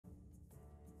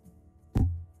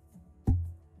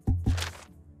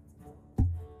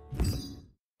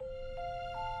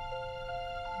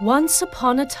Once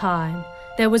upon a time,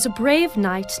 there was a brave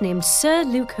knight named Sir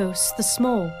Lukoss the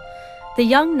Small. The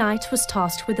young knight was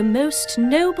tasked with a most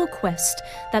noble quest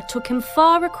that took him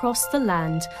far across the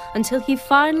land until he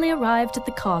finally arrived at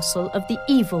the castle of the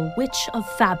evil Witch of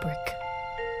Fabric.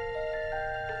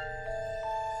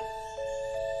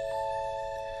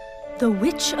 The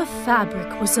Witch of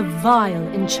Fabric was a vile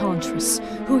enchantress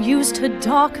who used her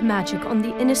dark magic on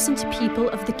the innocent people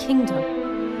of the kingdom.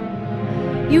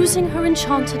 Using her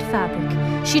enchanted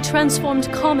fabric, she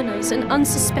transformed commoners and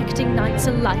unsuspecting knights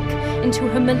alike into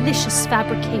her malicious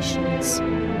fabrications.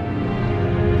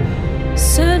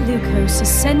 Sir Lukoss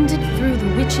ascended through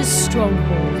the witch's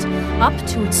stronghold, up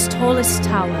to its tallest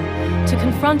tower, to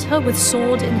confront her with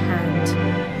sword in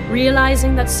hand.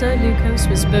 Realizing that Sir Lukoss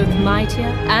was both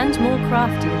mightier and more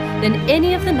crafty than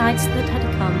any of the knights that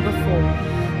had come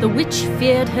before, the witch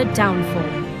feared her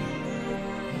downfall.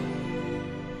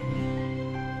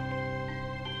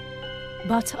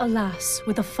 But alas,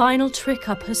 with a final trick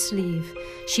up her sleeve,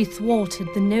 she thwarted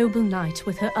the noble knight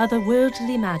with her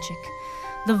otherworldly magic.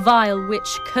 The vile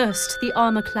witch cursed the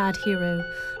armor-clad hero,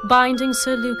 binding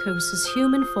Sir Lukoss's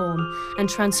human form and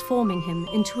transforming him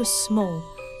into a small,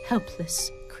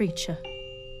 helpless creature.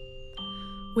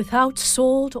 Without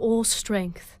sword or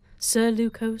strength, Sir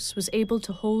Lukoss was able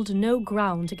to hold no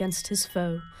ground against his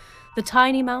foe. The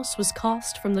tiny mouse was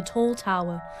cast from the tall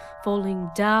tower, falling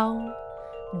down,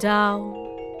 down,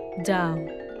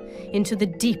 into the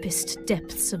deepest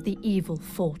depths of the evil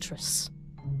fortress.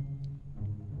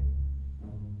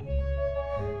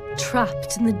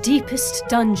 Trapped in the deepest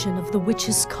dungeon of the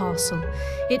witch's castle,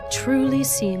 it truly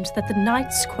seemed that the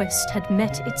knight's quest had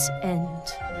met its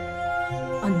end.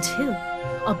 Until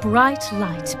a bright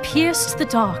light pierced the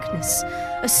darkness,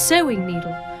 a sewing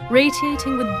needle,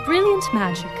 radiating with brilliant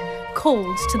magic,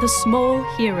 called to the small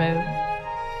hero.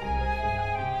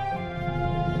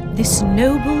 This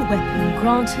noble weapon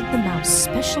granted the mouse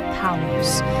special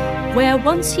powers. Where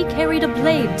once he carried a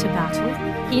blade to battle,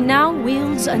 he now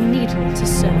wields a needle to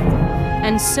sew.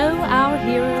 And so our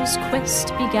hero's quest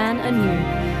began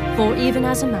anew, for even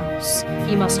as a mouse,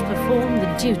 he must perform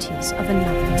the duties of a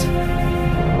knight.